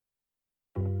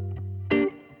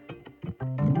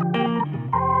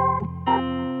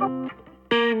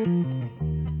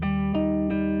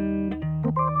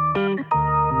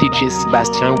chez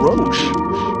Sébastien Roche.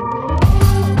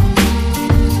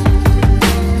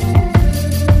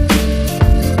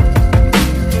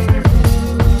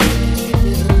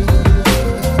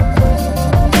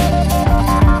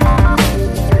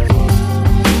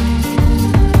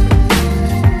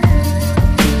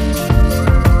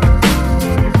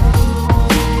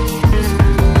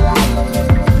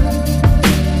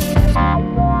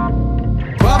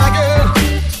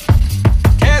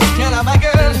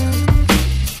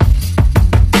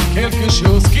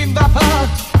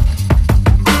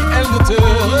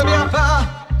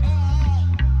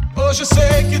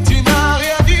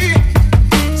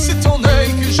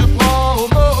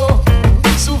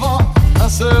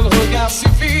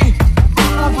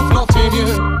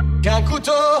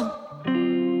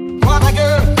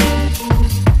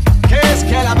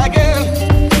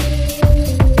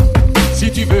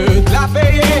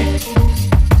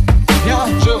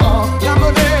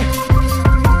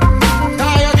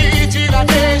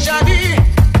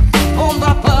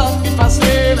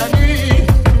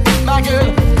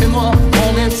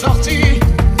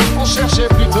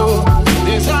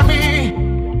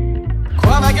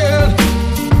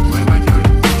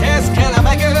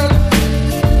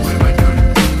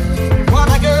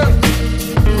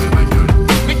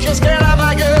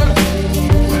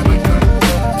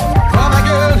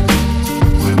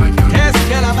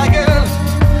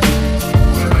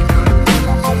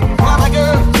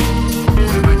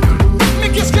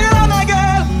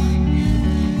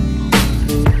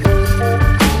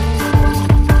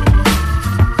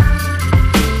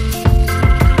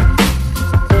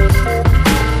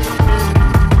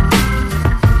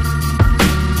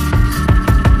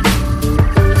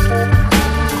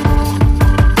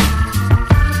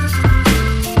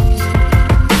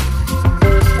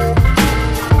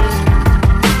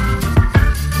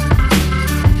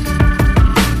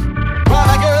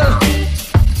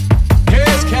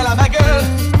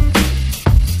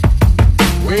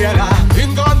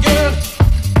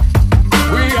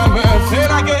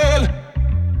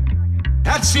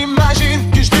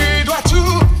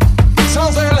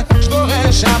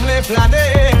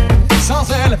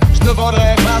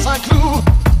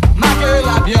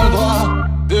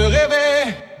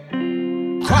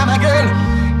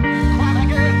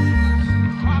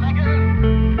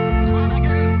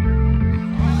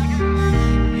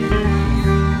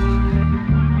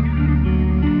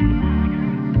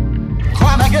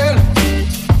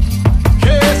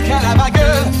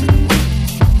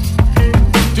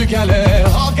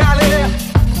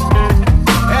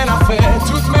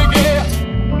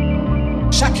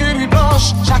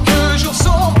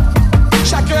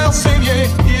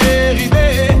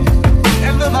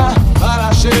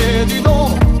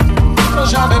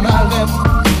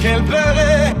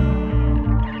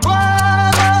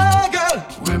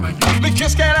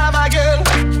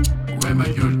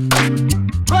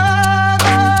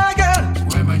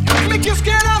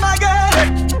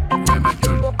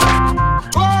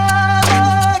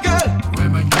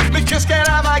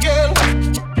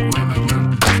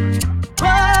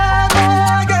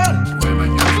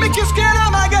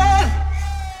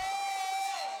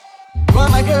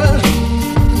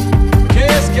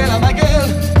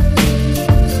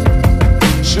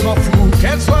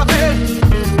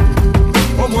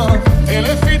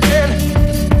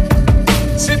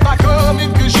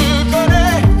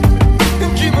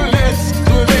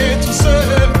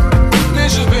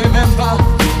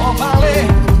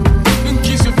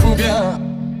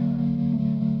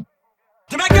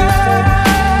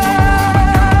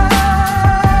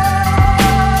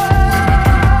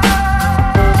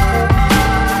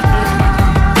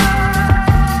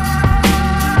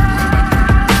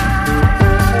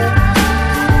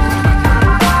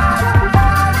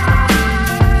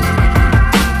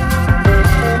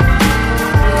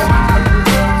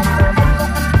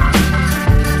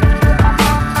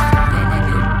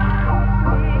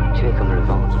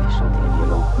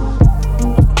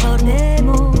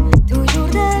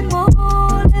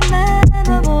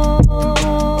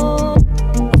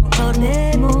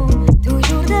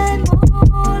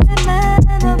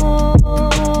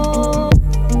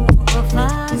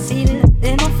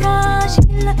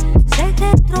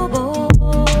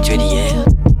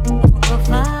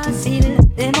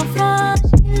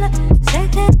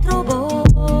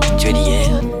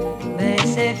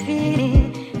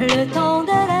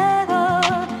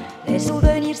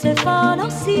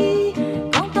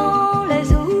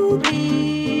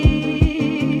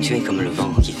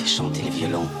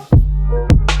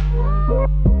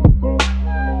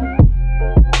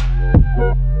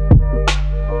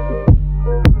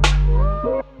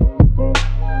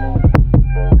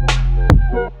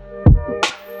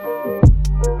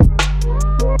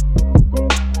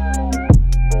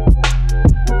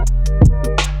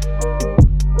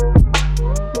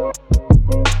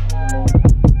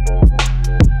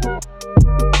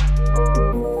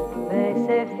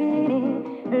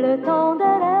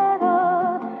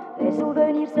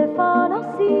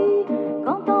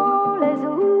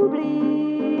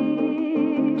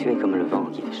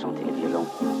 chanter le violon.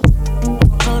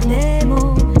 Encore des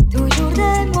mots, toujours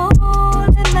des mots,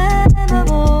 les mêmes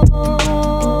mots.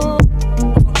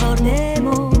 Encore des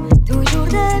mots, toujours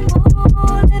des mots,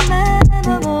 les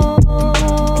mêmes mots.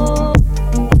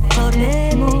 Encore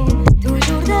des mots,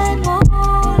 toujours des mots,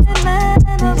 les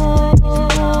mêmes mots.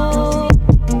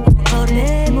 Encore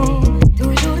des mots,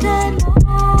 toujours des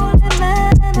mots, les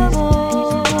mêmes mots.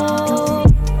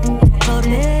 Encore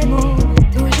des mots,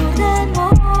 toujours des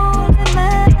mots, les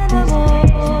mêmes mots.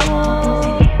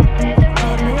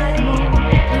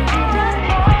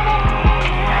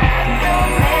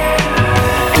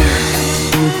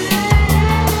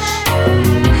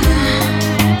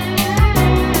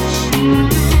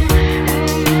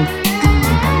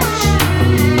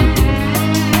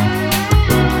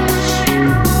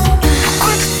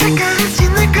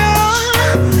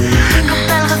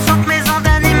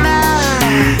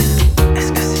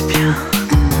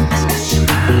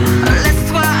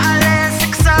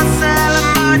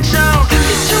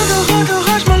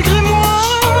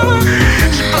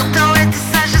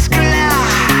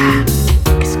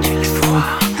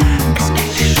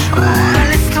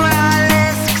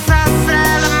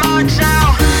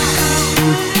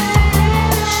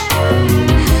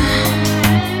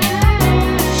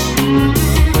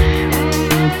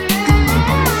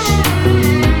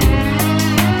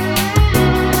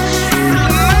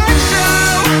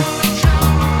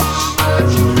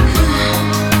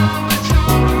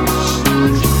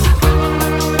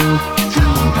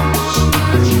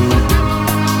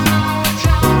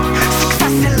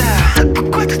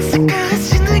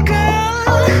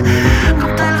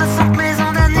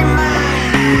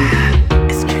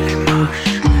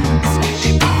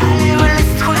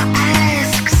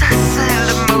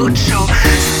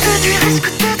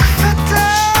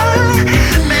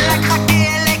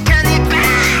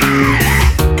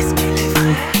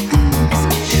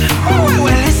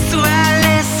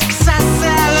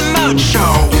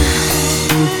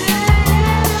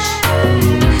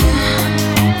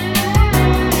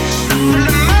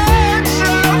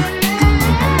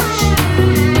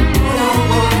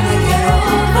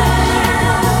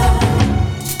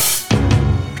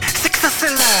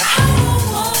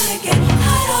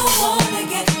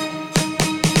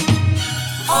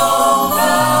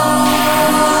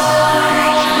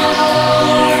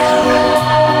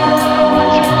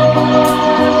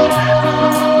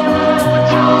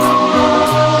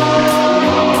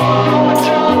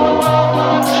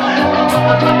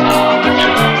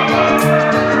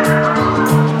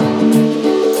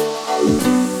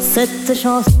 Cette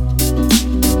chanson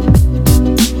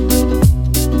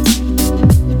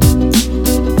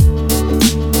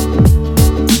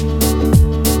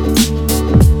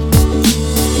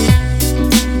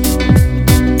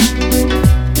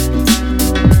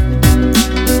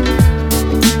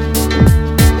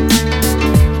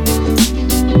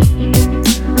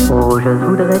oh, je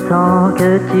voudrais tant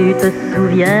que tu te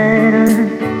souviennes.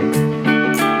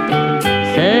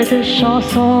 Cette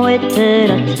chanson était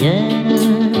la tienne.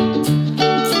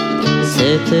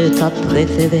 C'était ta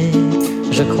préférée,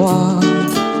 je crois.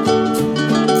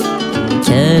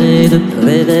 Quelle est de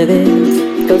préférée,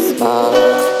 Cosma?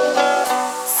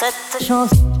 Cette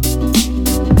chanson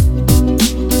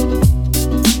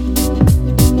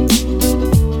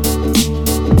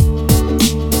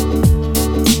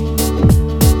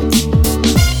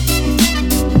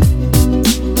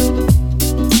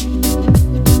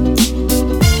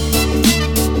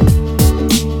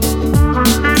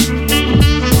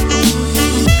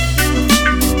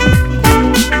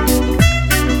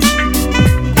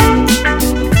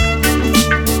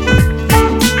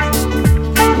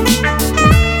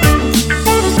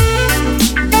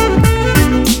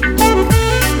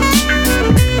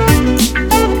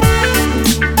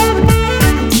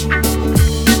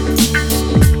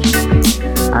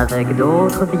avec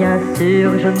d'autres, bien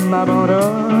sûr, je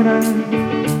m'abandonne.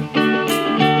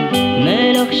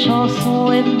 Mais leur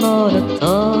chanson est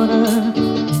monotone.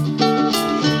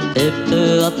 Et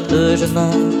peu à peu je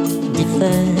m'indiffère.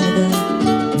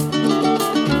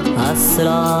 À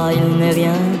cela il n'est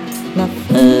rien à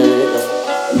faire.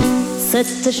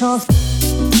 Cette chanson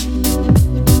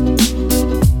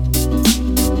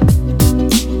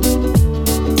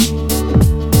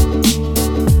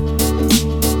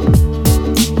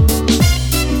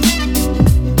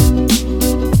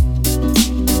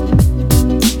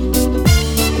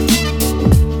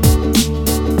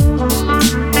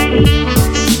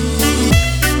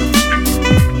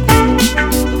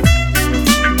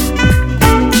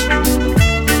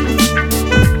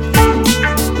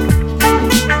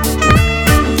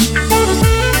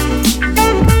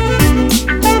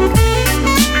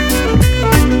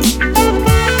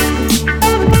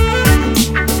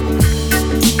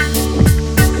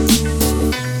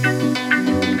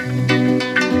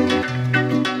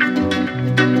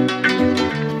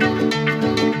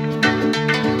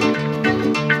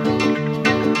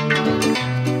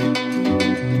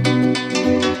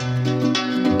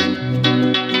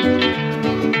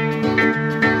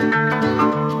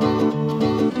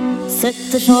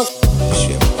chanson. Je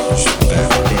suis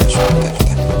perdu, je suis perdu.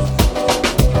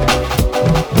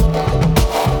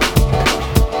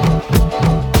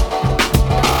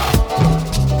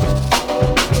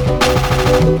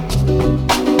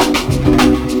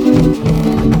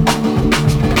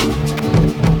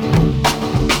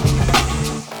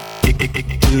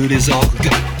 Et les orgues,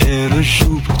 elle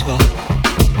joue pour toi.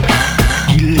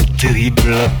 Il est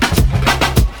terrible,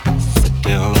 cette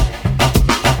terre-là.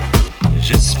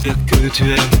 J'espère que tu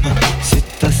aimes,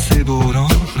 c'est assez beau, non,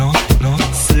 non, non,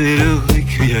 c'est le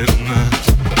requiem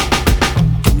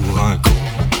pour un con.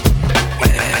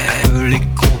 Ouais, je l'ai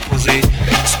composé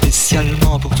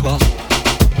spécialement pour toi.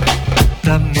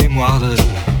 Ta mémoire de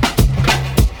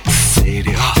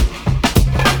scélérat.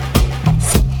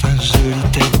 C'est un joli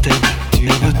tête, tu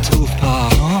ne trouves pas,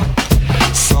 non,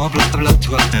 semblable à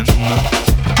toi-même.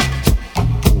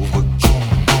 Pauvre con,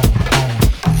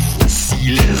 voici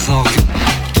les orgues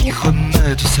qui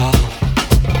remet tout ça.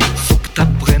 Faut que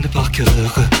t'apprennes par cœur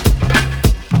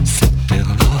cette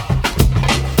terre-là.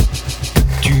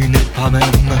 Tu n'es pas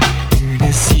même une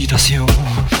hésitation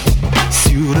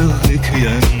sur le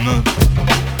requiem.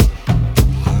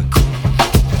 Pour un con,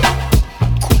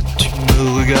 quoi tu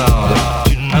me regardes,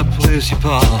 tu n'apprécies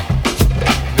pas.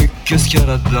 Mais qu'est-ce qu'il y a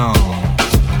là-dedans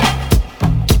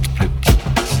qui te plaît pas?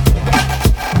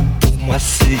 Pour moi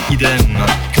c'est idem,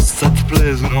 que ça te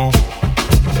plaise ou non.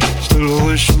 Je te le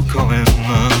rejoue quand même,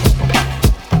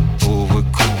 pauvre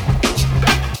con.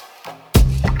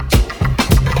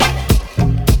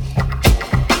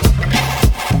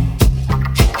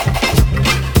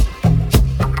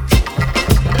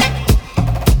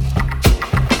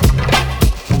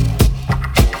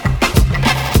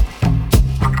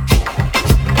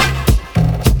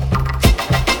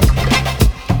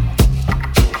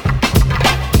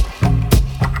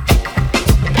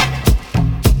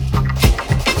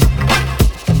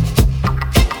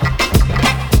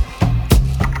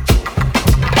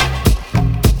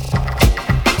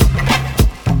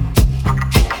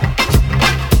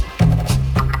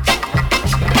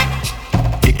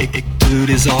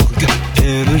 Les orgues,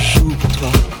 elle joue pour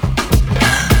toi.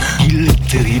 Il est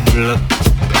terrible,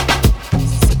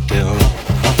 cette terre-là.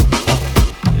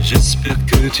 J'espère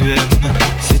que tu aimes,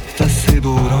 c'est assez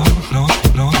beau, non, non,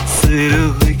 non, c'est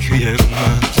le requiem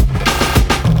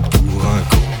pour un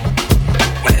con.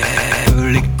 Ouais, je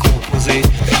l'ai composé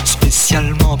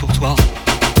spécialement pour toi.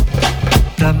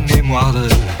 Ta mémoire de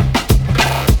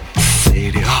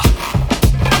scélérat.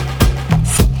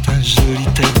 C'est un joli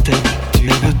tête, tu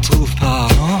ne trouves pas,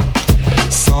 non,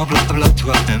 semblable à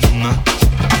toi-même.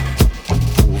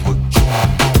 Pauvre con,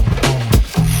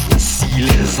 voici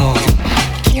les orgues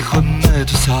qui remet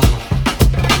tout ça.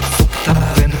 Faut que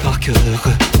t'apprennes par cœur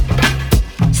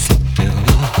cette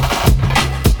terre-là.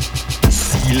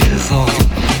 Voici les orgues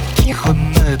qui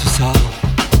remet tout ça.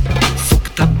 Faut que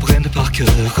t'apprennes par cœur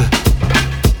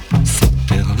cette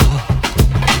terre-là.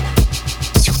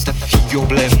 Sur ta figure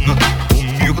blême,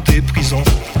 au mur des prisons,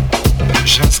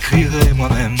 j'inscrirai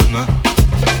moi-même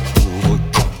pauvre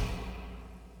con.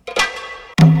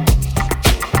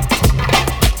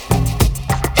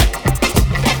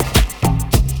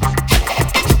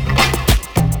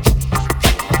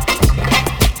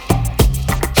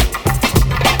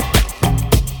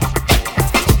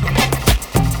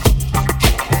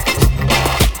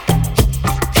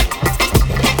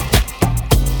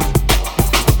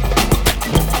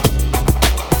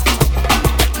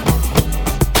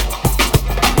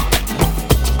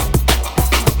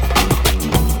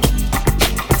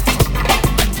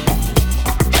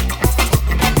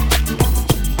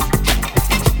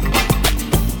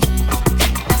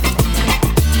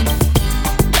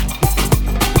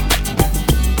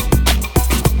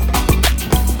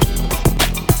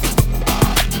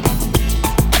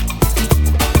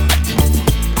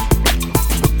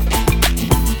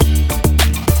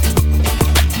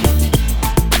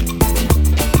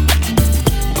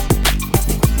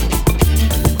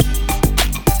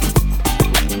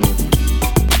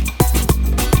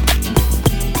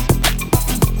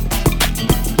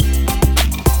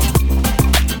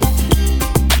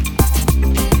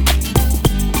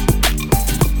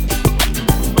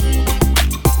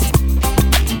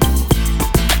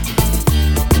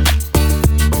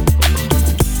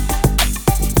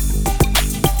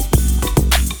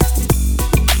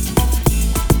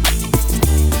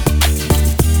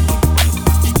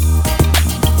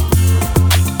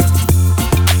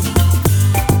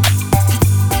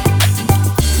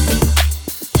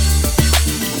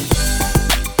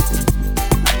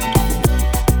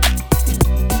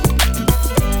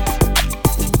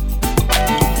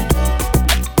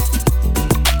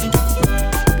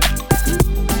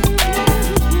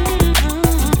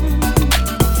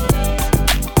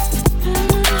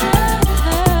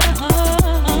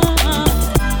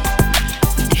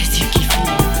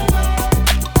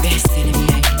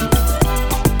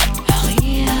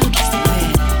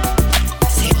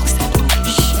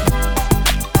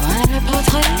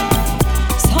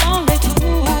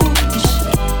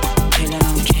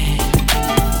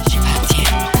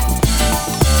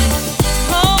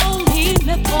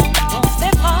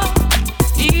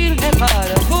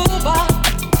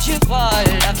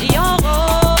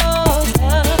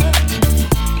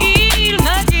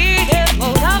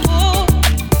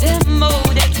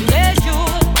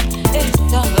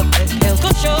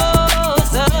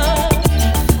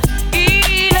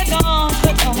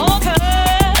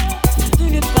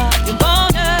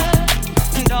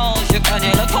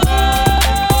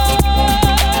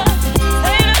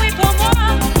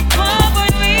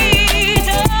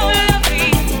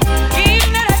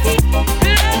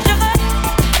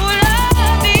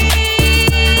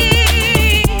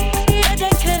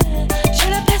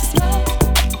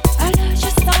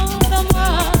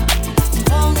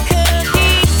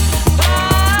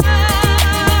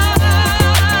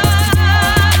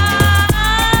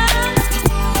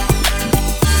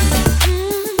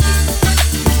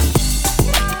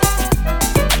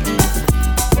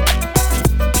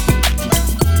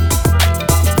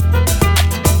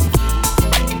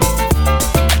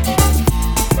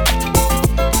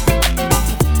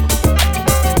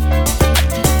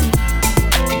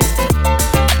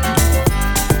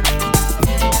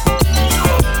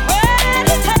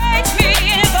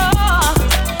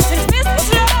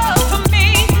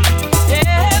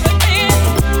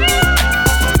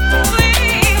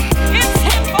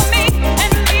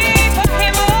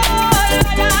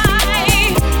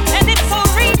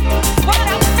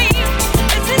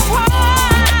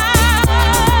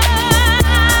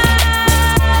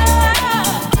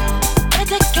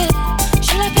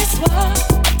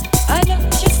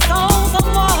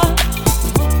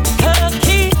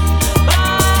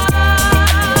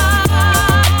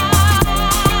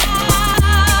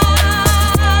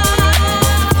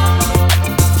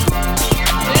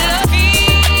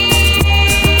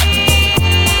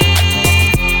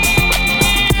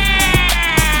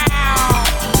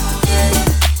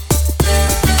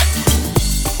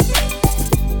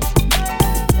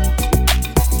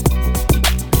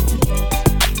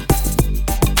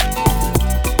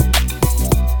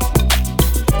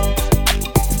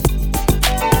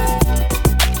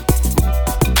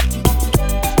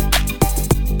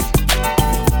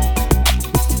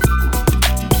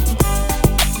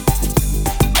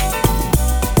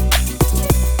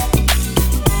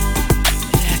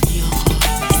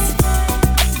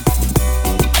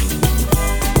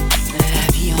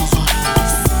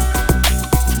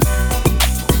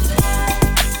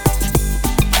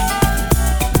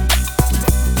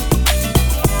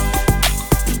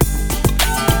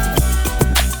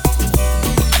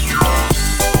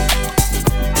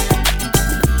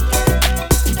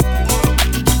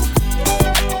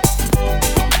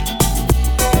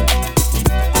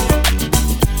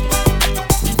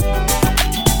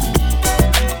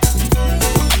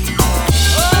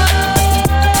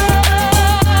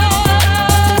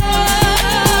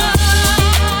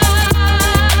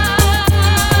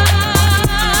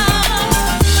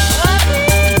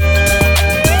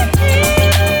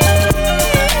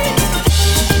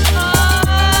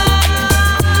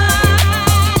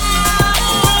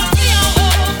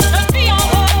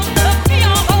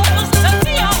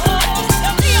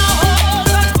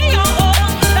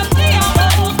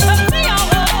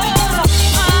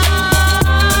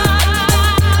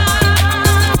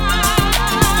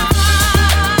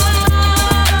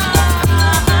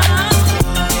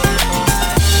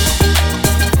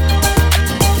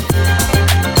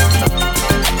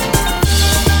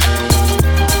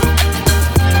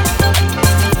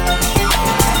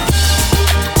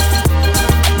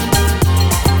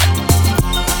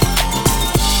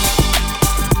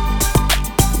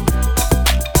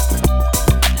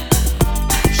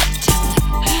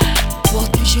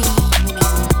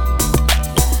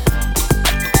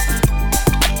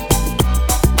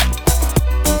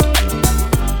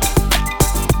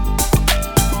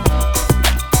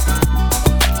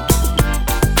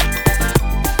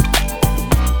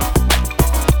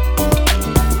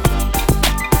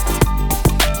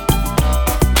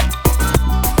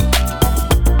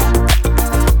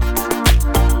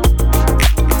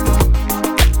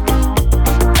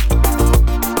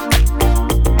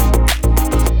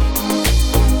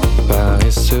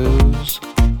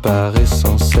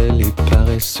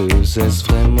 heureuse, est-ce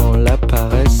vraiment la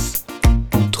paresse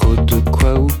ou trop de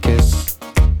quoi ou qu'est-ce?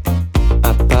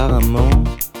 Apparemment,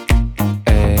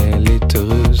 elle est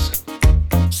heureuse,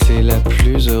 c'est la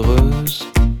plus heureuse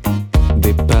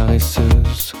des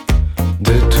paresseuses.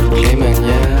 De toutes les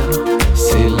manières,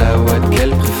 c'est la ouate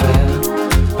qu'elle préfère.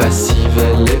 Passive,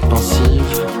 elle est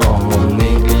pensive, en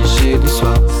négligé de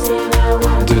soi.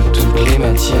 De toutes les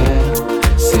matières,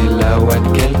 c'est la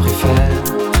ouate qu'elle préfère.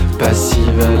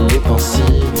 Passive, elle est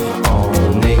pensive,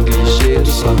 en négligé de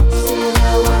soi.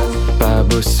 Pas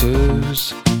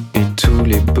bosseuse, et tous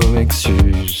les beaux mecs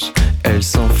s'usent. Elle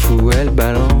s'en fout, elle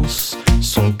balance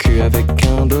son cul avec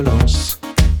indolence.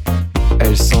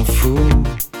 Elle s'en fout,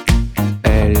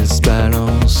 elle se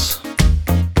balance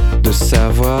de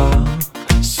savoir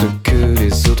ce que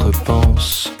les autres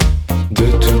pensent. De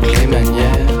toutes les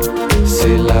manières,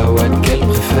 c'est la ouate qu'elle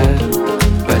préfère.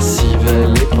 Passive,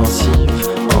 elle est pensive,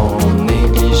 en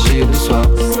négligé de soi.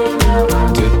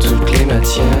 De toutes les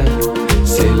matières,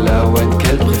 c'est la ouate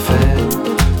qu'elle préfère.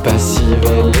 Passive,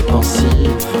 elle est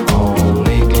pensive, en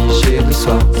négligé de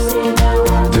soi.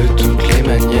 De toutes les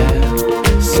manières,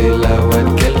 c'est la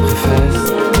ouate qu'elle préfère.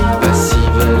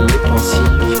 Passive, elle est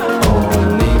pensive, en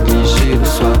négligé de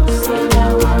soi.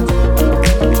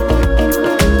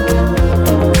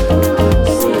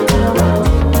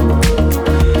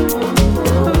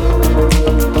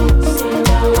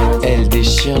 Elle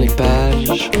déchire les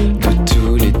pages de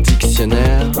tous les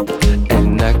dictionnaires. Elle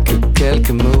n'a que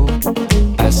quelques mots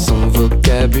à son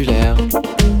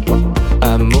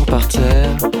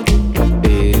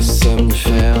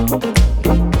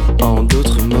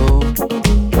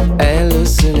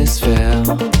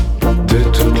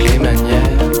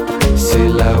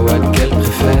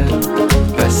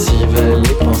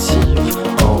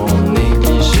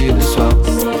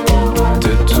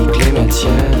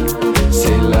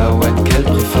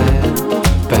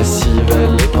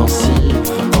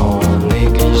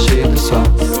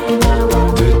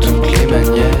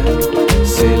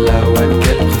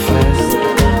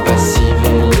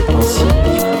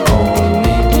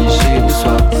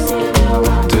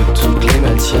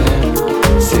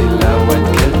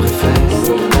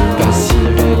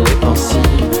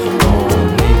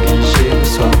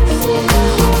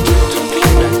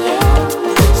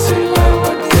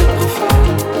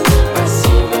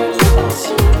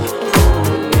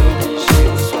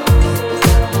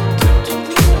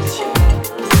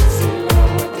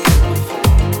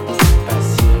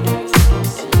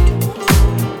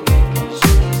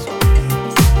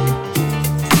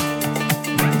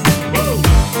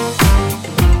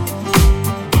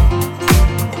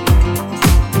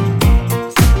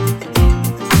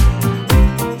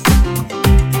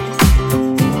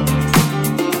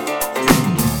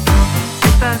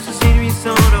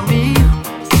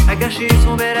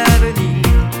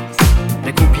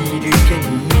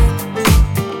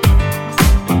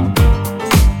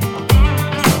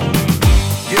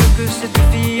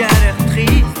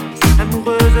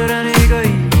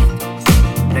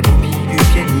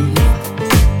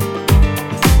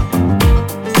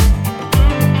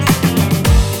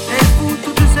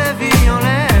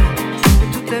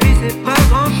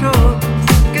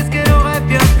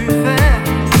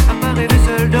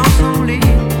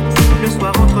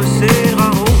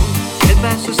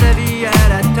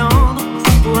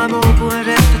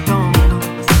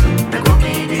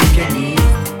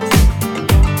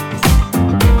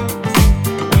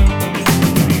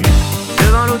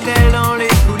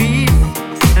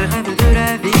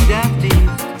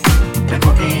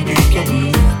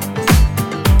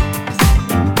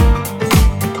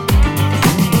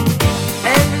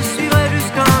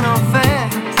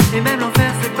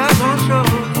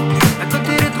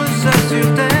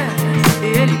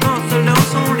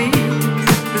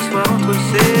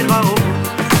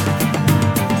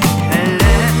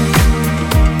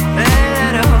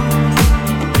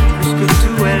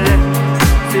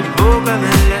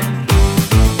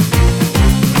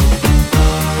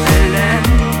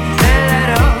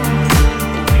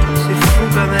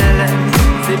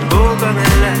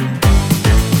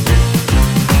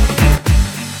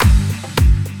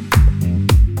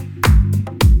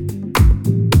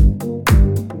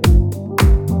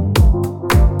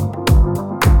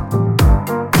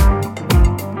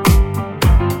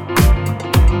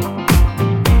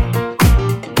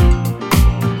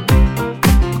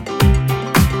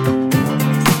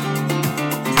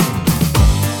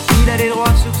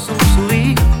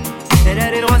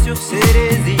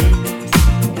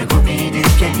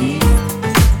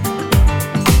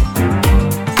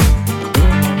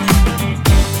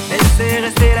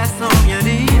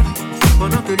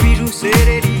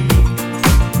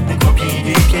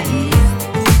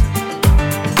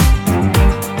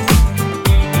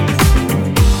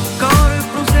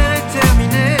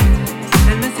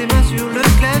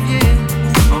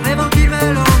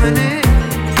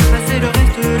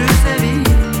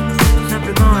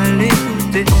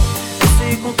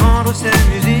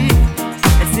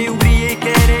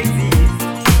qu'elle existe,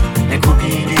 la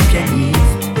copie du pianiste.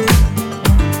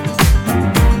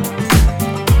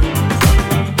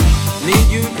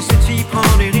 L'idiot que cette fille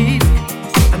prend des risques,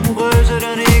 amoureuse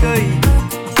d'un égoïste,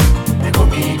 la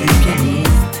copie du pianiste.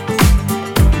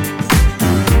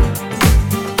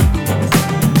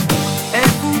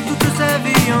 Elle fout toute sa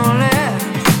vie en l'air,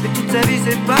 mais toute sa vie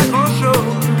c'est pas grand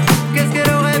chose. Qu'est-ce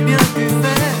qu'elle aurait bien pu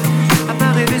faire, à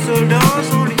part rêver seule dans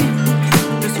son lit,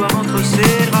 le soir entre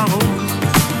ses draps roses.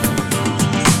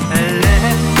 Elle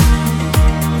est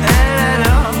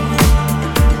là,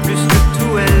 plus que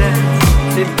tout elle est,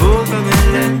 c'est beau comme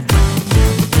elle est.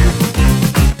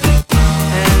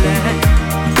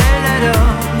 Elle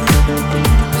adore,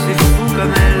 c'est fou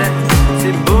comme elle est,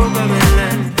 c'est beau comme elle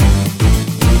est.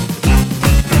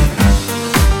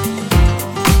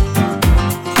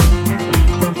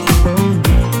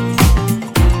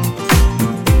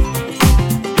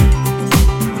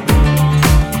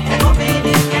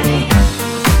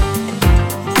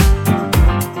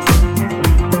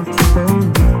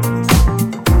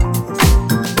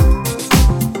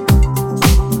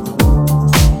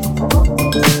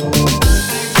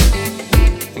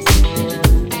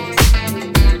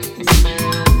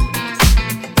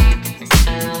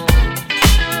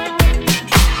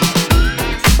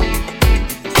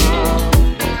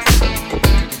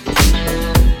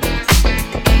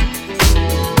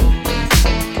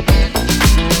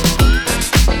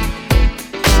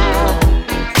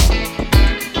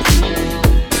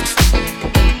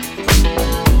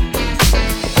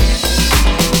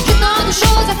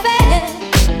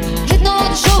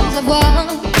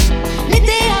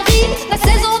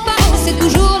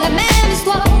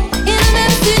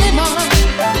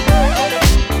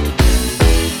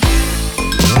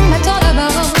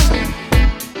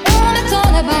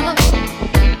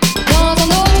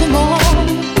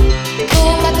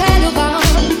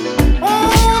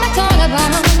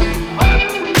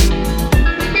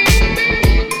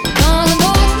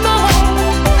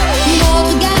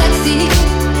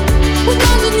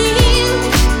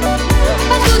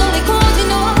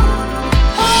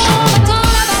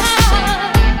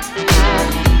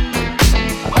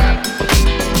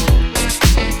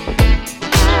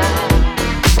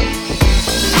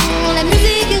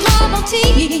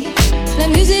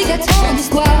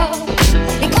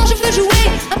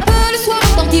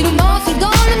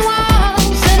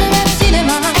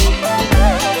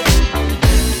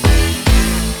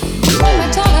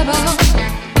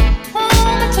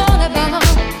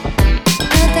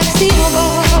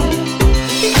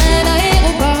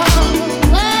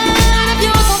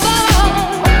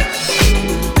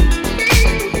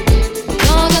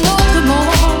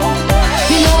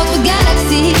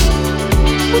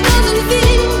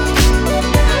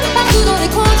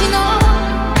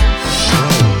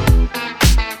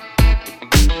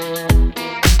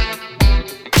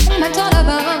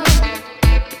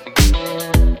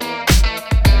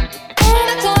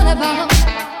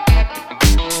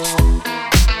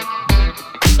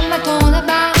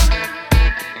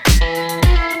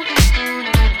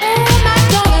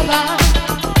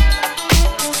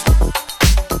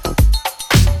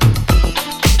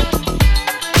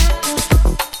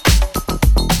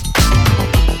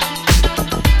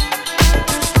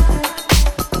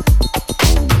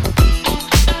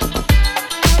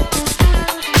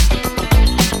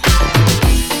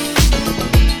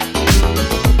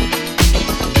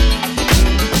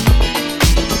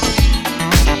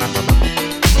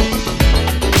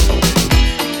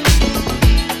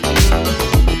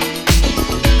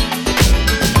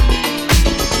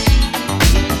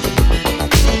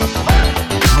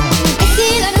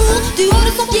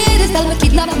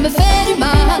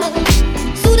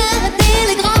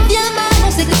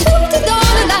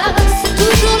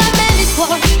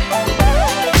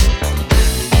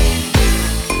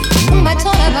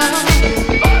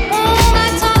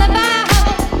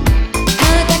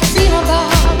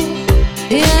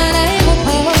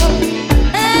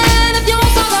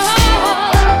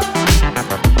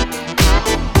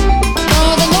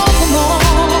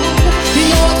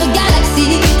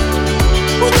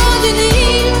 Dans une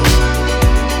île,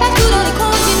 partout dans les coins.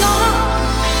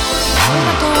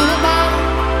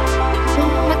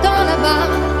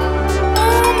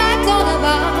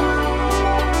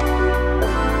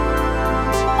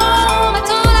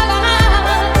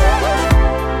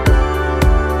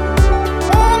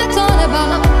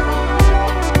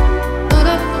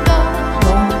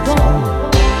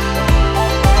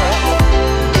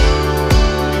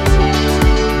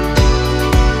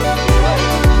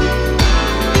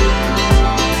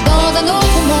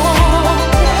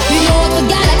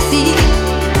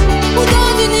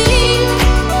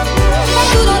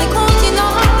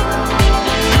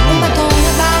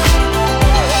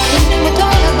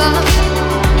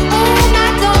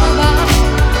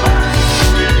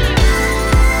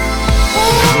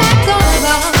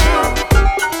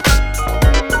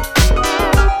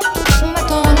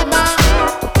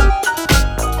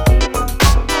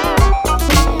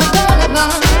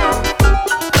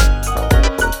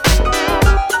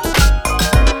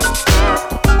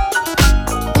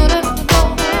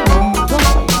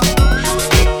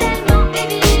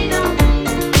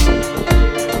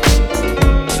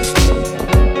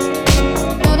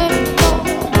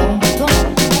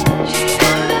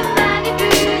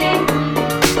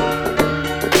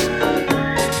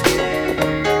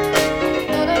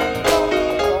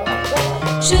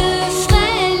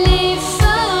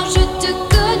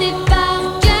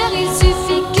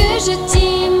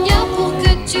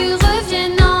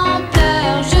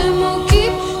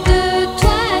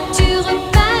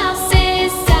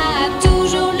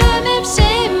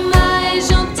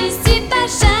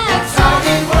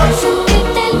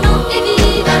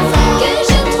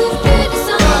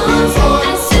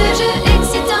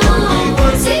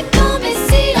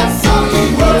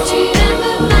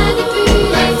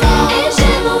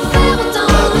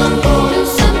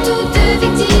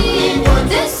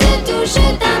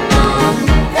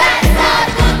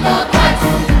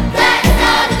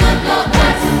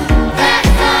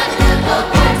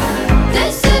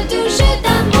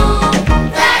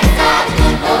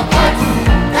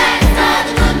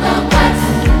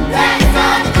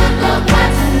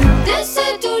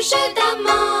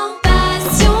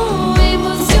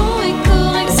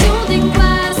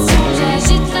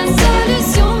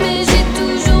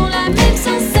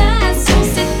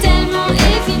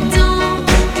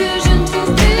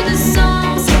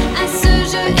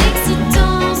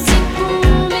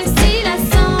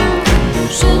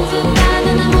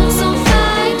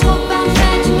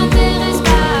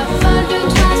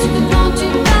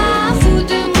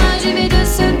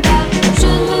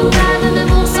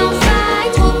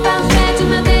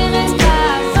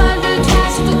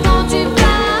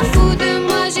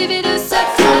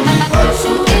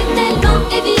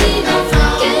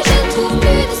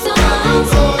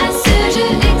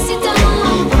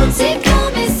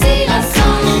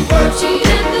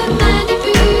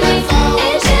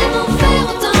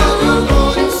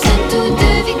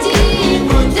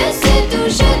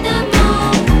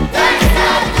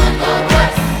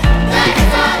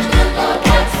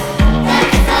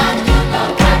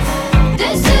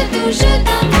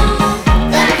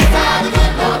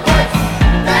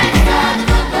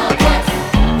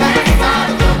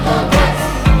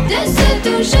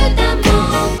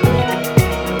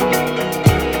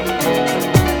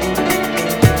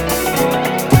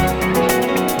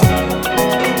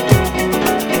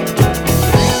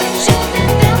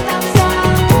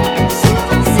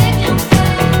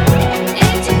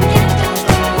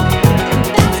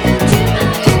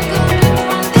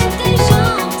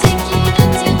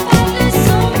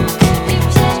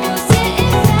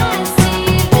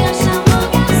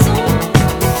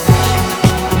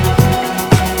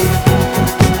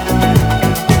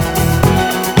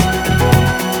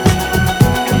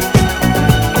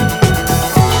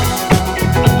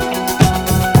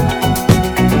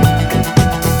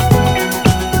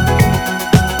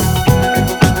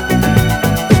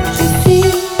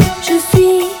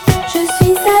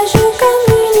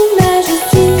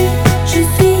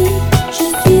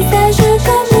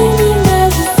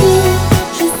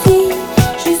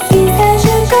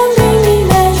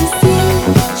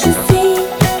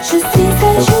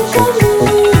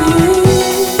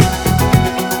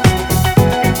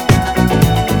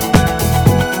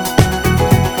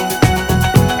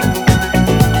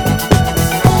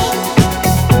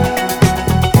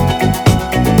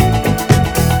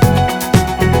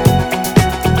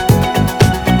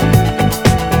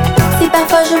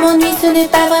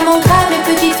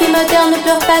 terre ne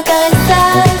pleure pas car elle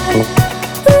sale.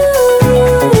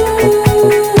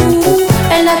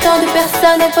 Elle n'attend de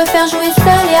personne, elle préfère jouer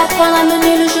seule et apprendre à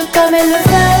mener le jeu comme elle le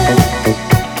veut.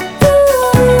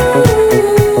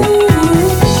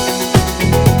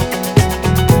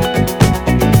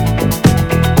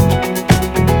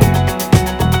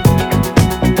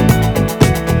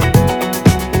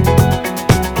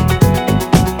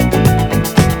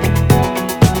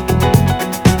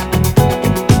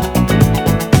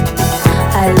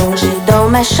 Allongée dans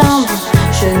ma chambre,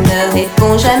 je ne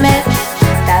réponds jamais.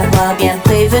 D'avoir bien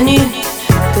prévenu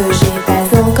que j'ai pas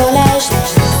encore l'âge.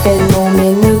 Elle non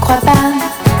mais ne crois pas.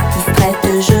 Distraite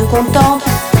je contemple.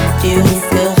 Tu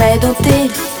risquerais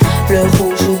d'ôter le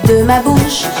rouge de ma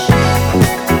bouche.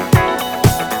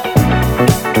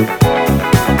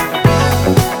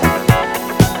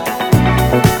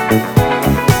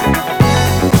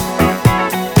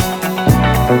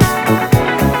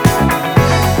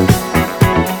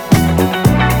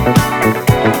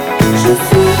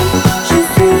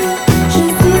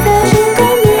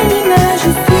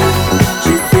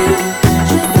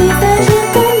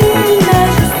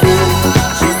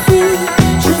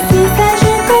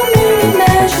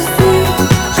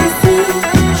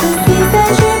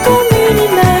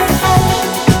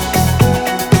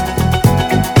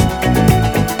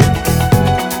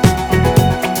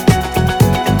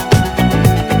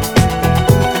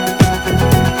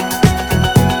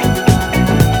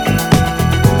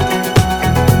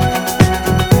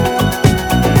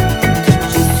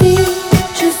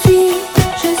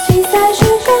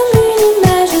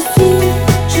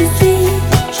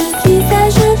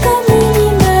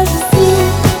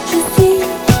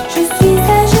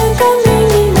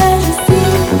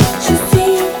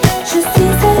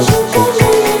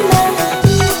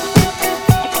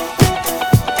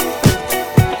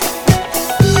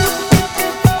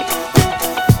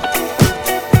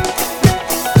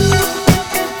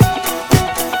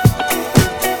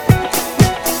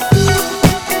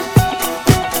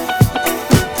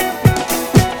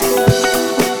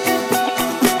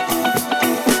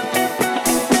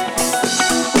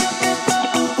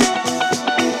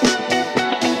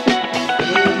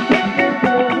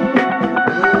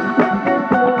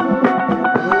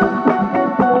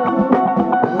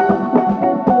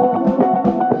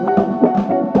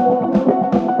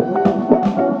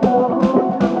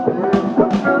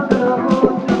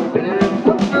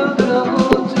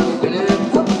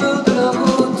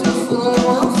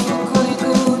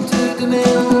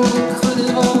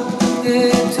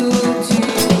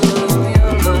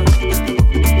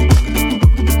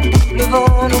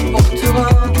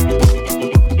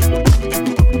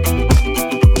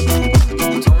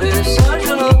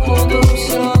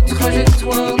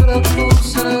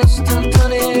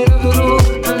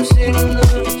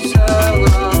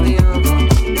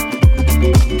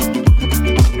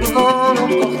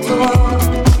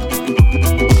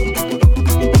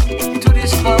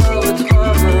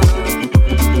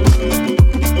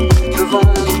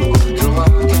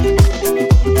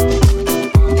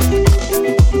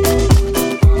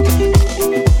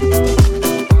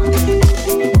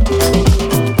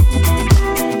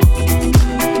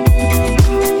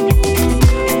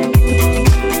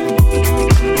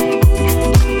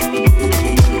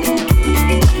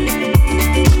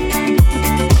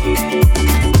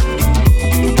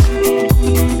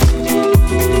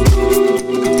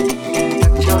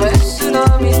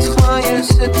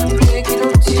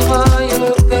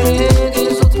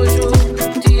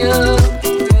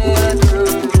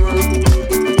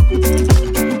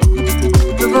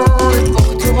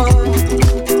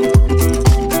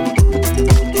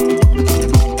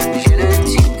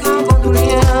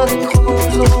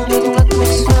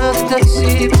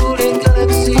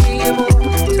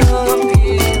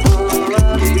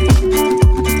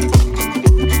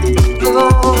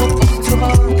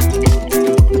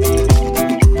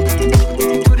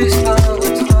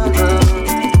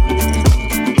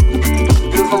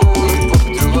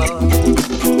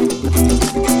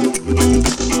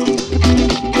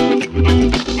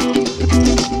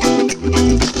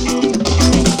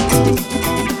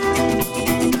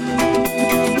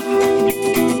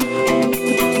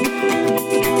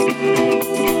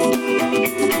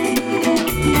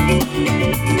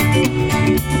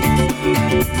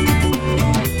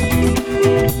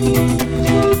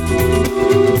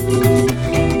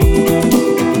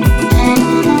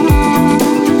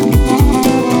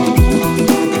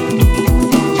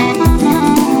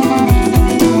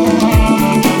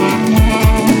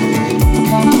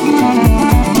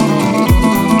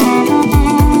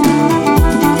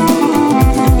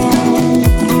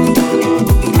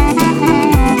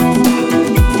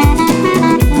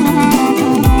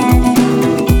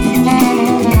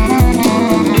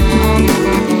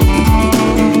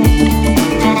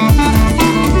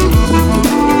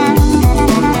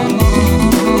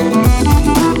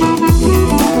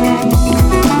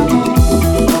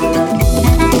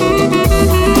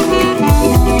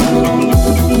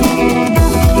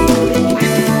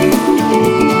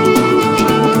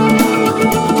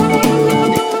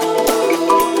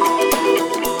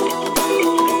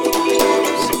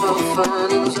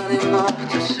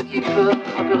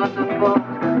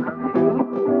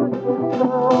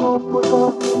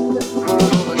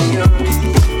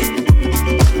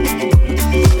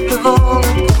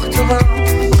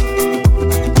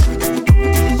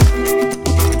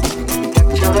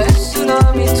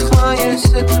 nettoyer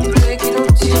cette plaie qui nous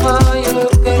tiraille le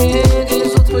palier des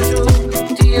autres jours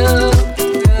d'hier.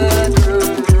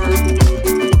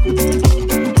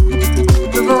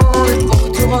 Devant les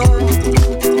porteurs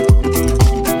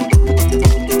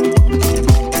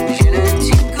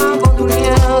génétique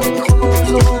bandoulière des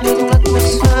chromosomes dans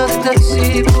l'atmosphère des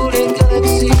taxis pour les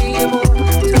galaxies et mon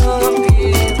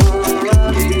tapis dans la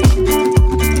vie.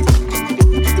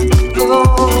 Devant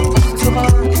les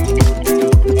porteurs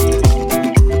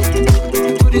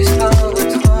tout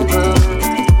disparaîtra mal.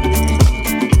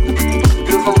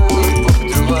 Devant les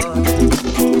porteurs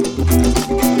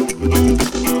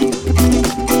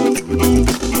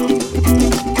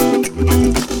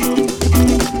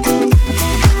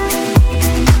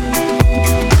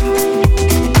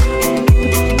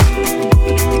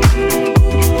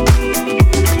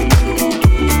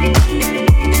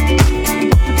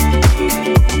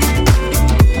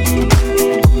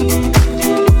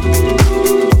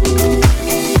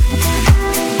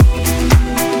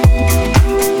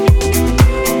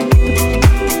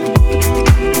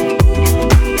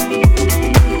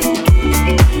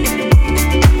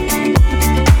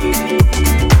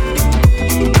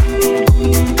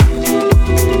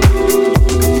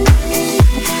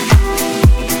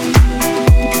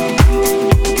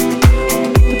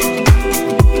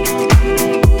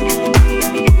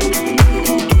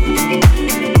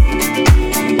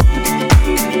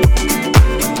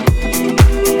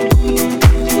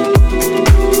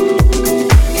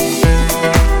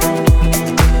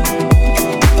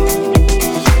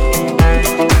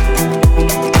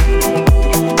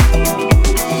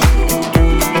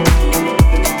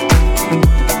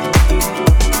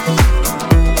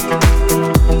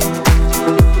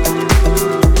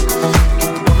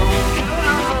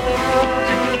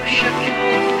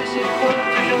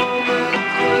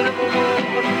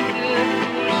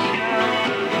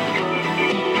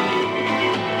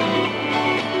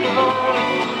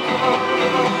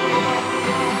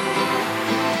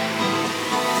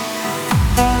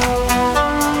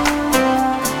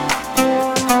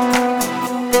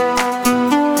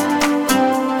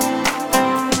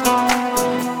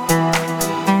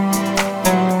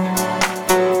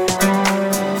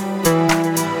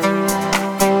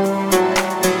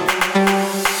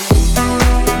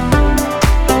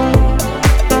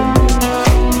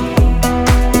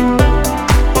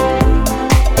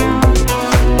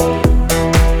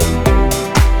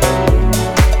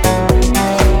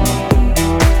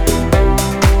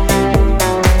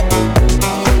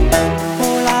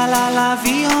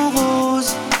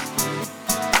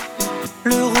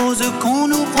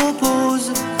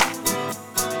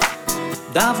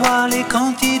d'avoir les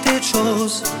quantités de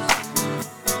choses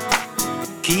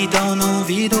qui donnent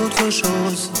envie d'autre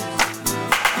chose.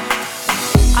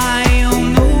 Aïe, on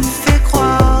nous fait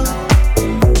croire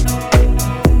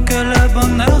que le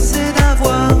bonheur c'est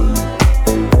d'avoir,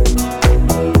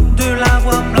 de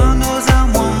l'avoir plein nos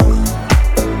armoires.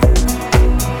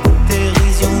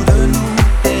 Dérision de nous,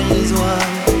 dérisoire.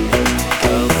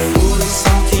 Car foule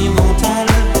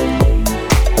sentimentale,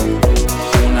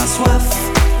 on a soif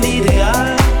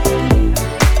d'idéal,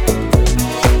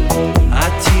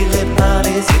 attiré par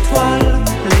les étoiles,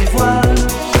 les voiles,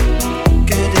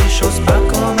 que des choses pas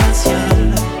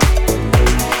commerciales.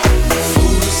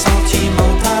 Foule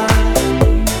sentimentale,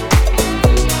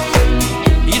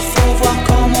 il faut voir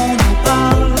comment on nous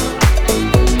parle,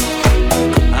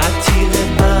 attiré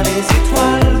par les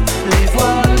étoiles, les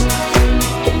voiles,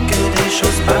 que des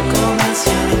choses pas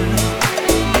commerciales.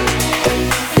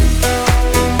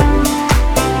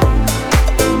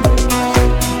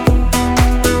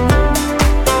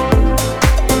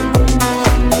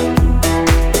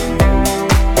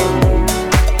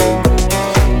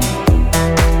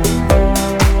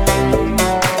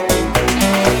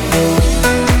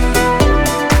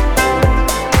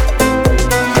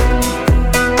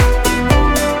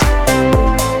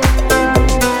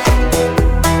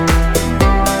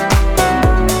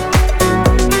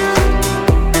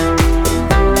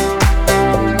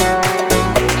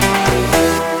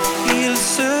 Il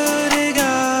se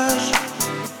dégage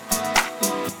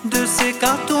de ces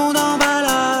cartons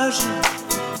d'emballage,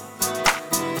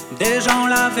 des gens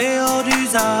lavés hors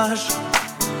d'usage,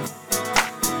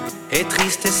 et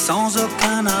tristes et sans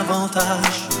aucun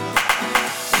avantage.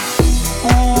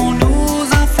 On nous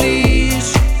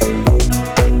inflige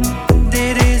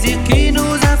des désirs qui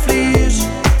nous affligent.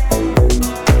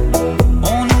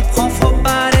 On nous prend, faut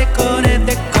pas déconner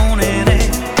dès qu'on est né,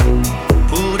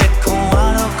 pour des cons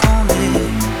alors qu'on est.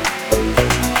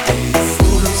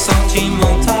 Foule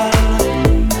sentimentale,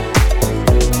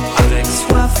 avec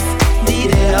soif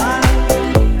d'idéal,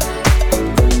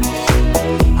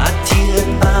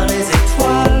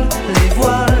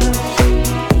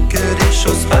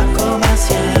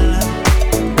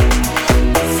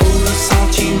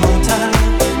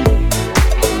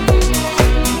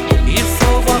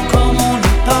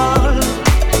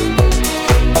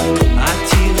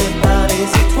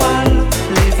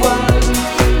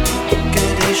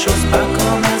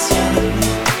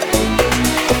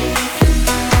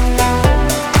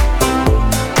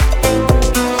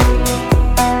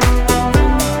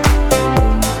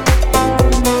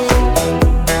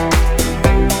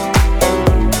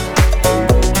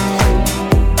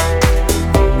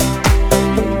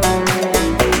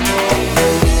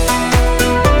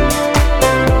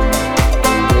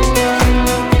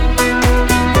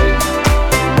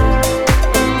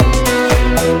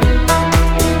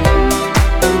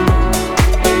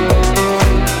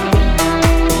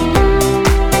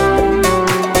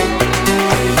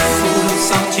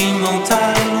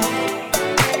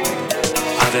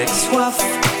 avec soif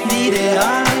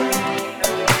d'idéal,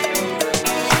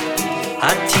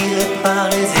 attiré par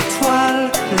les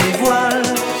étoiles, les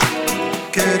voiles,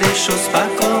 que des choses pas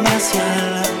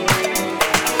commerciales.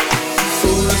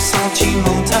 Foule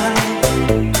sentimentale,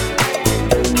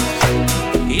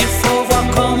 il faut voir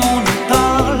comment on nous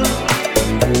parle,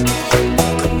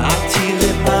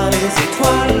 attiré par les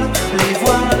étoiles, les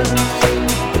voiles,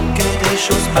 que des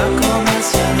choses pas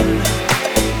commerciales.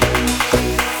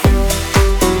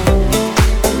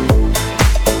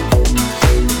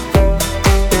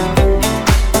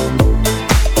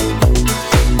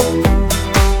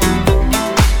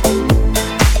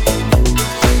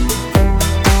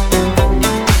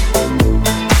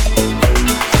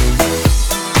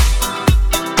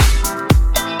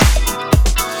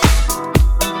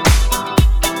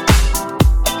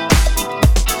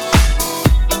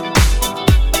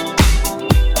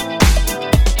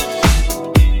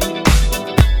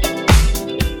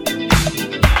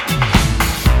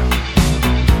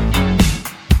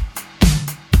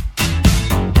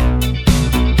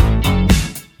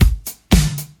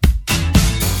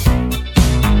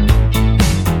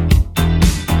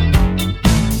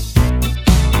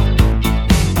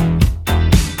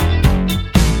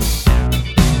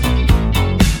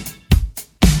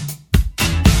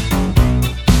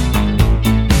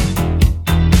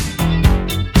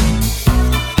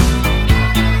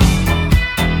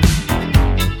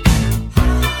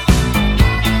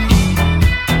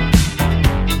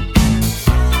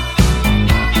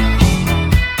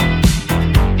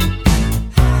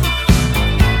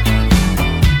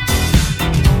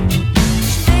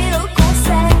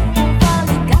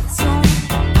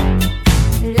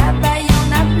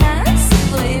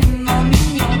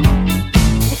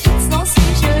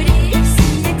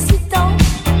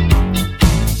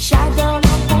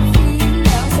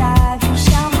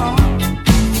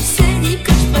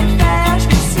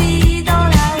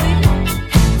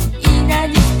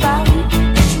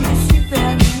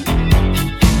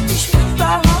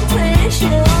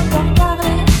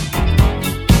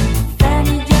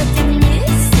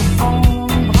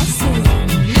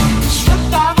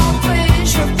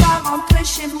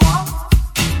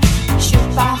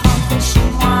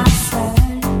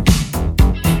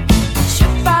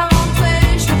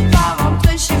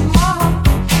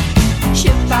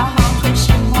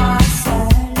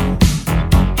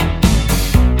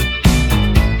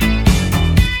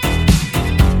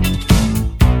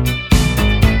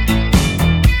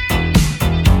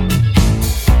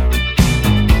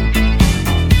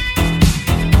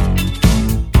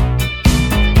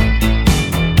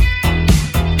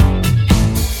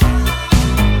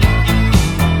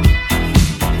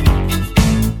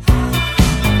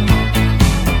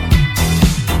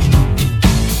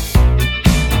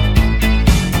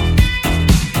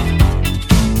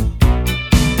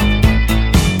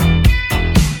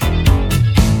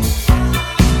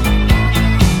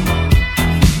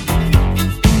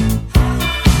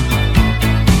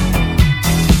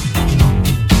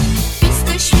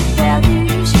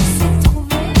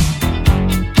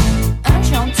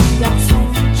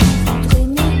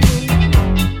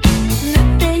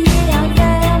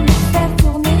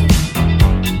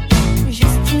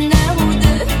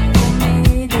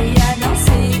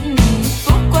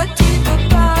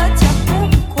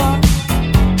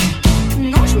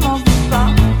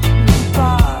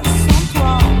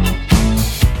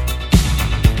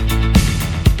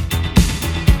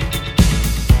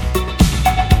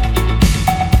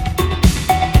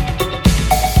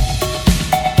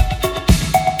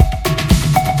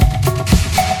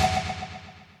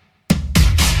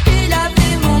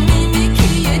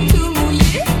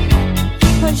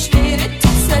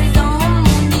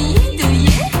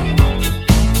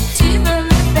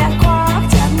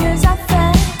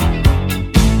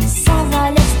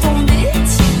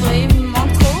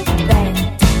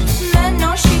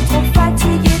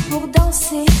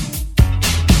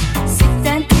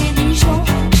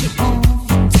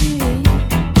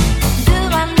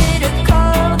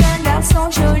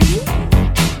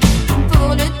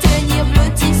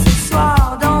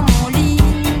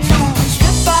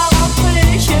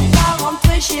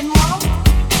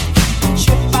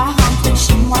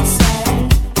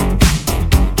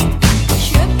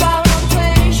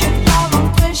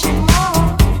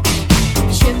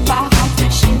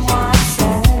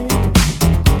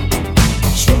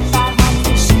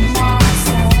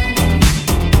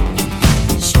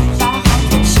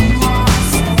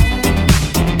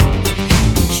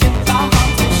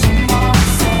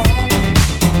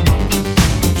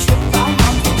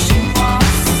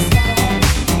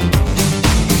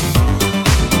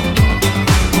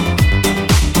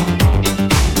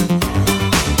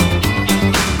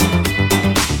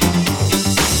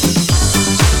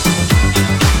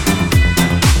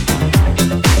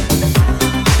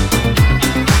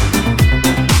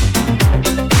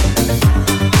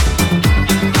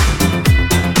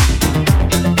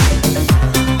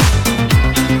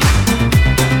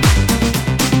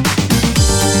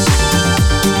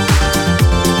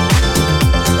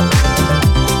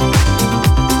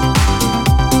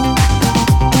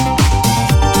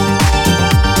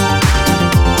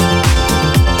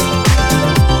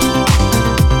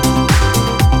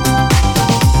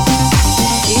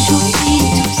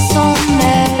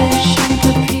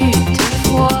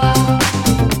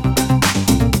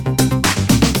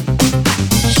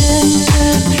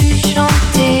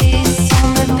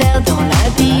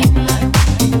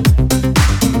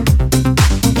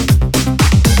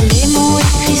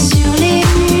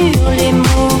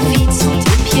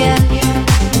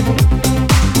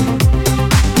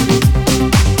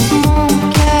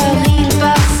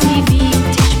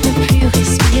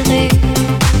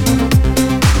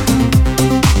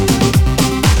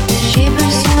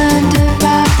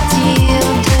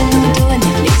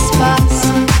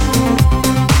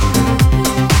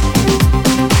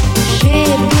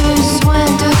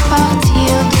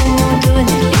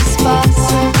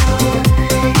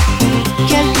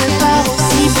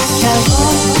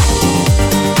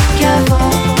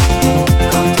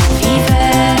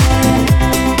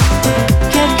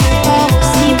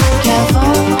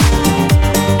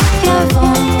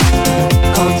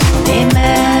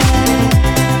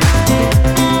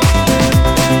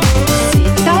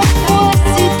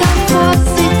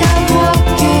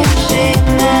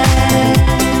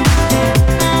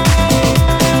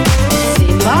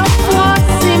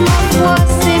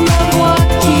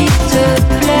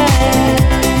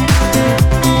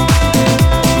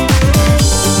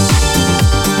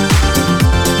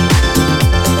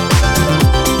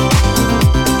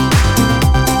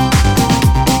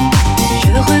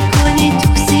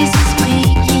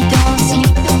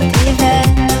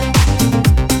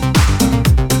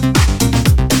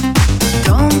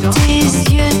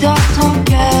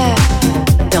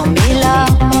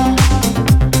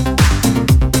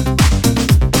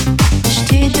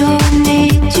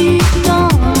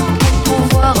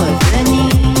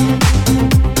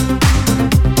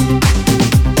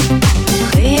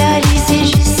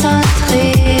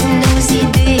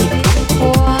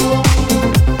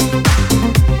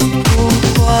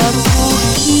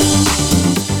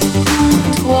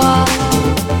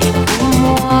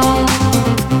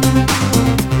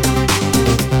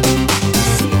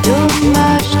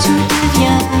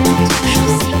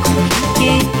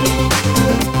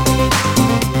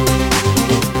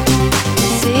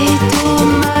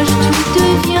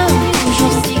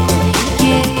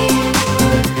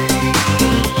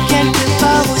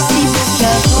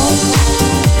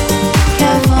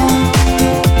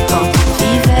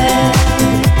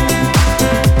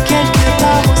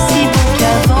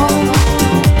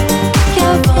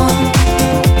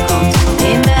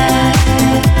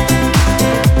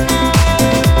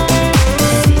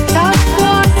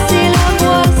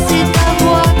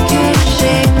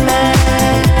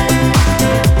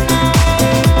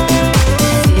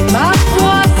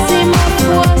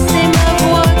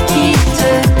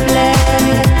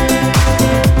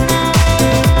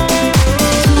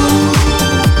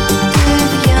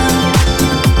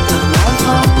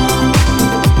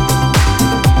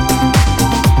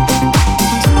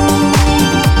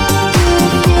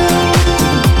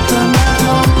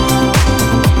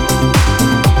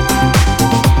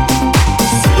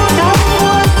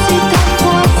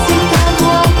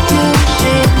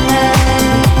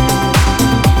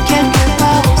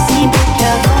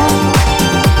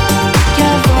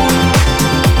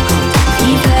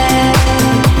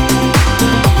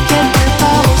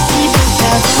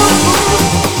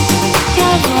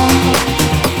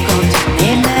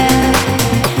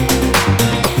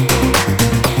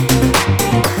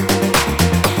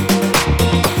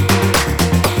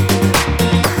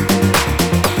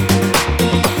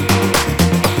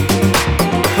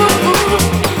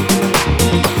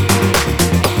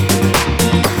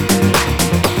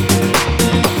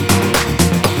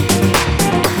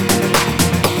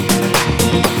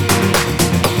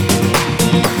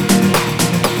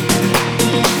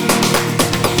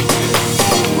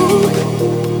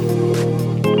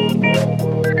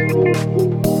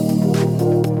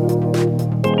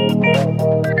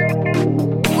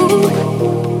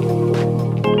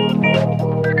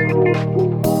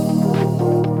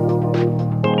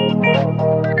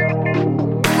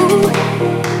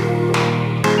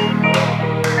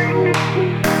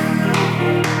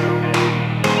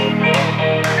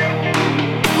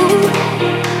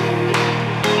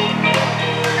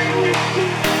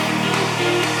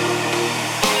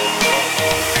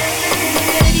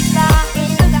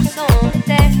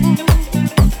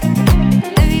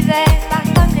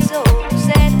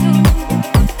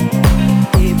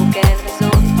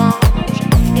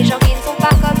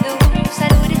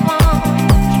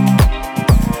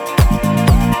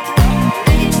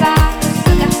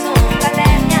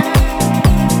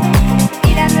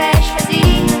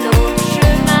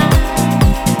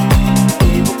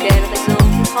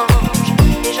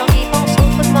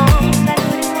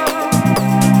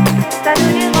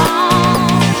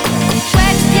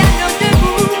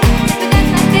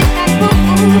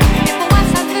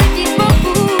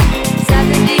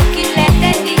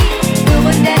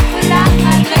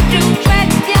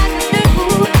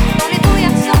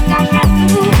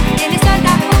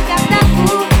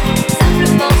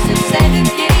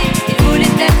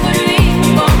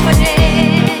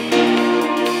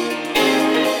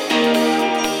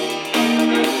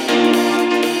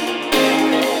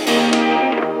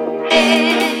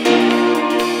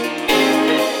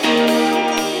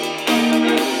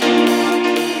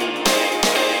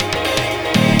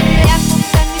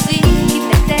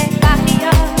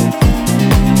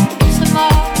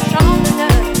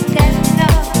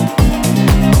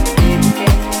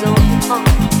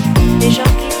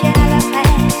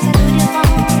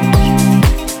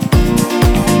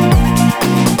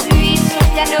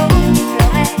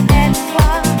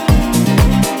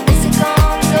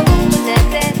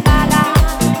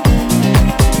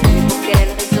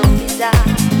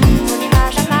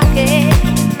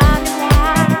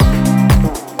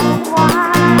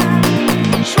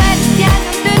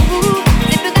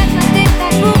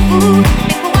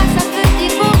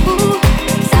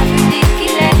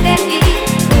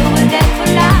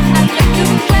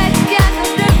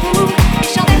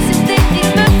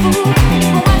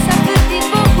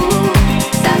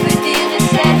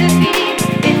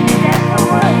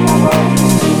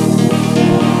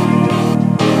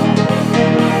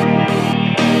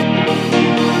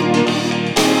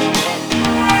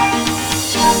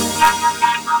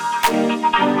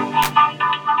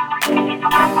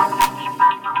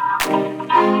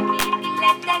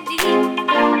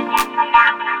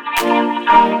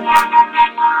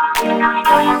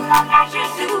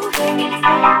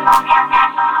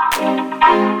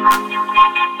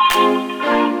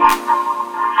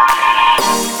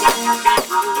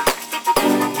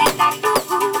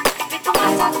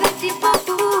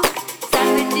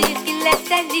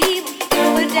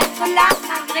 là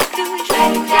malgré tout. Jouer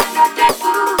du piano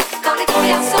debout, quand les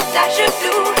courriers sont à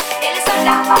genoux et les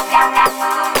soldats regardent la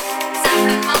cour.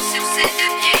 Simplement sur ses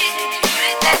deux pieds, il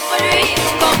voulait être lui,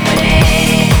 vous comprenez.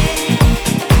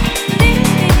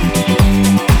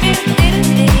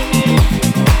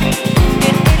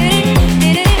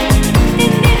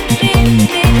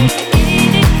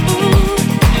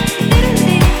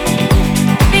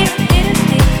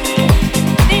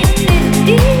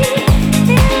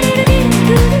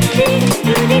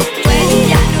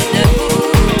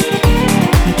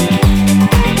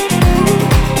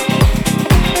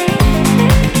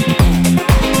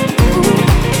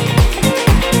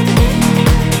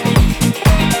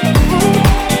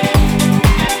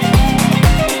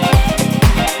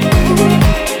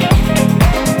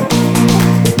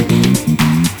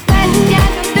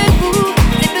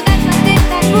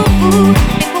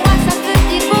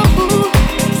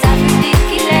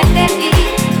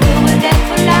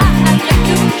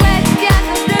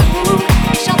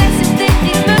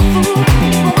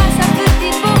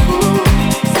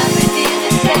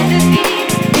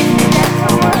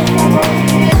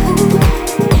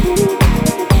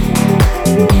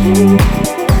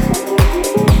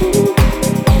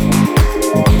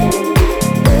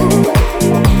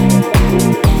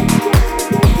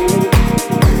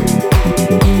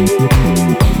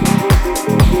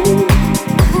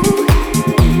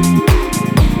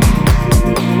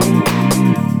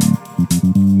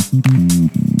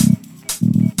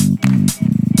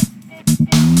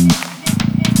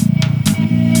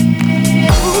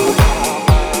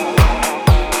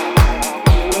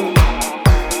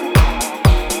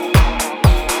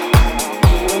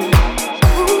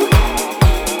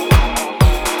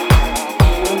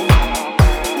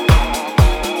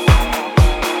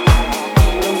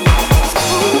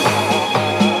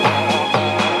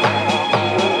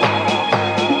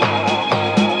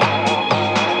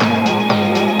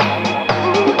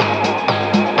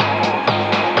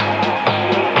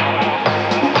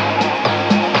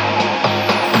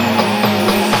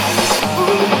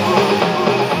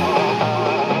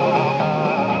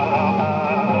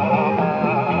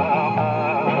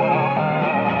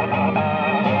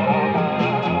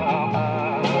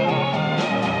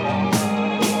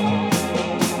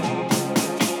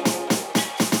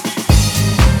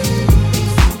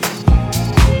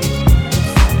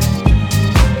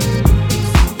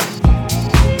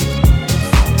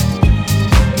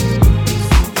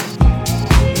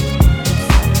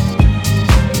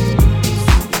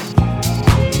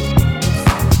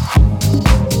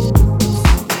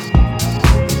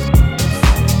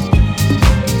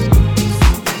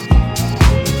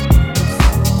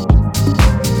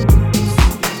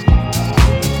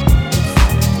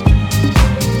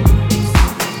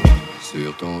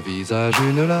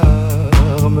 Une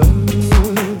larme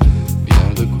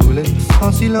vient de couler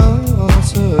en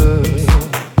silence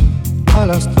à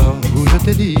l'instant où je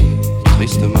t'ai dit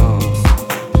tristement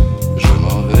je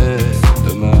m'en vais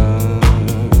demain.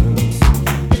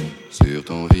 Sur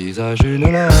ton visage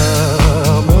une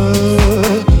larme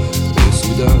et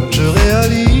soudain je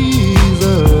réalise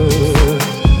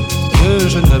que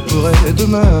je ne pourrai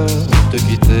demain te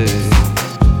quitter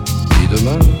ni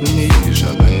demain ni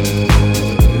jamais.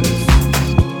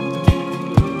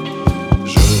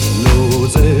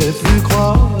 N'osais plus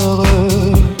croire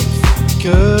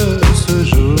que ce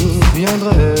jour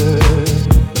viendrait.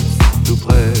 Tout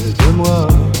près de moi,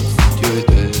 tu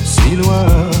étais si loin,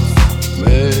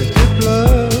 mais tes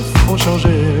pleurs ont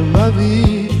changé ma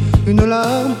vie. Une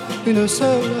larme, une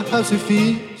seule a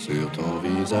suffi. Sur ton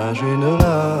visage une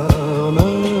larme,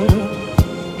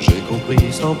 j'ai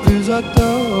compris sans plus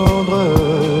attendre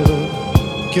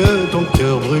que ton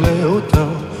cœur brûlait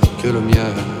autant que le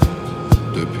mien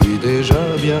depuis déjà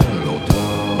bien longtemps.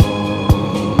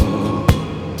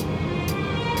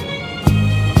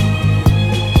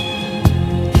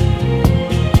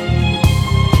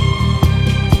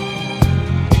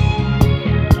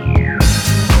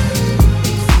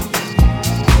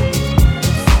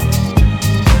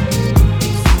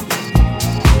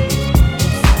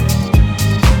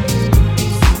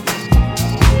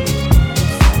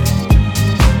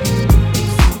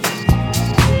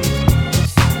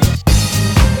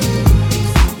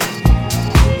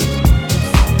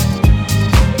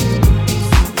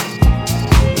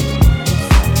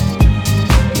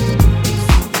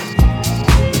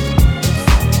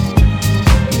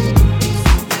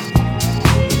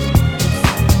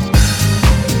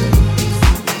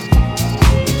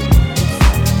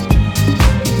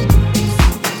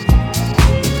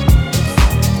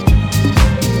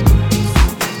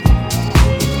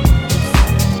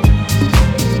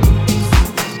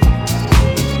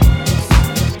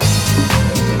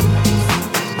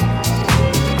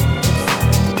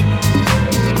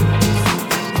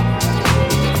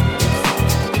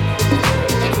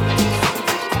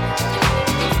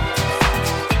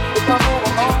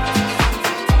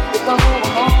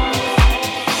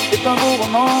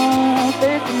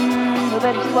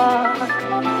 belle histoire.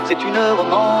 C'est une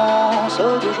romance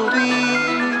d'aujourd'hui.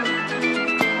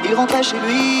 Il rentrait chez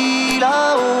lui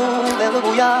là-haut vers le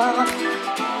brouillard.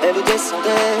 Elle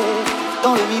descendait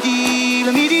dans le midi,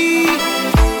 le midi.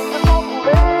 Se sont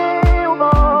trouvés au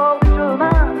bord du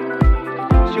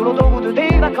chemin, sur l'autoroute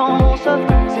des vacances.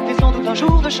 C'était sans doute un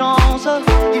jour de chance.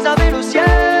 Ils avaient le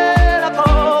ciel à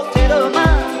portée de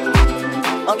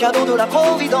main, un cadeau de la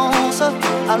Providence.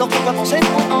 Alors pourquoi penser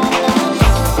trop?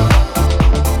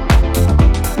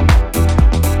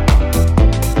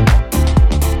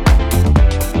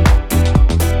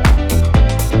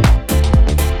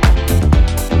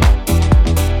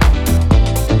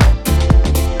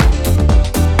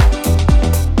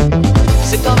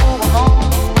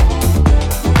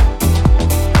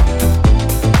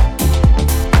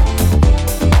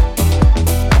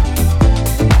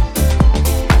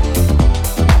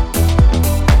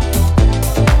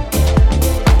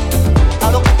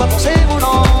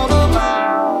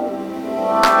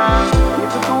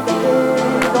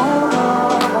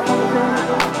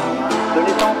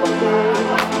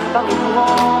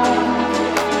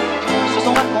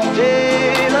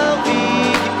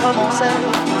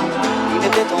 Ils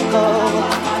n'étaient encore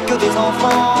que des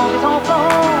enfants, des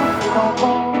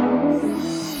enfants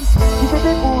qui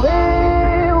s'étaient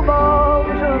trouvés au bord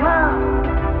du chemin,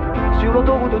 sur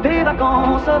l'autoroute des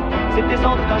vacances. C'était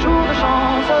sans doute un jour de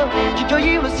chance, qui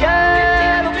cueillirent le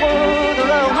ciel au creux de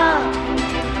leurs mains,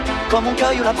 comme on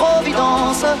cueille la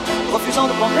Providence, refusant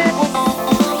de prendre les provenances.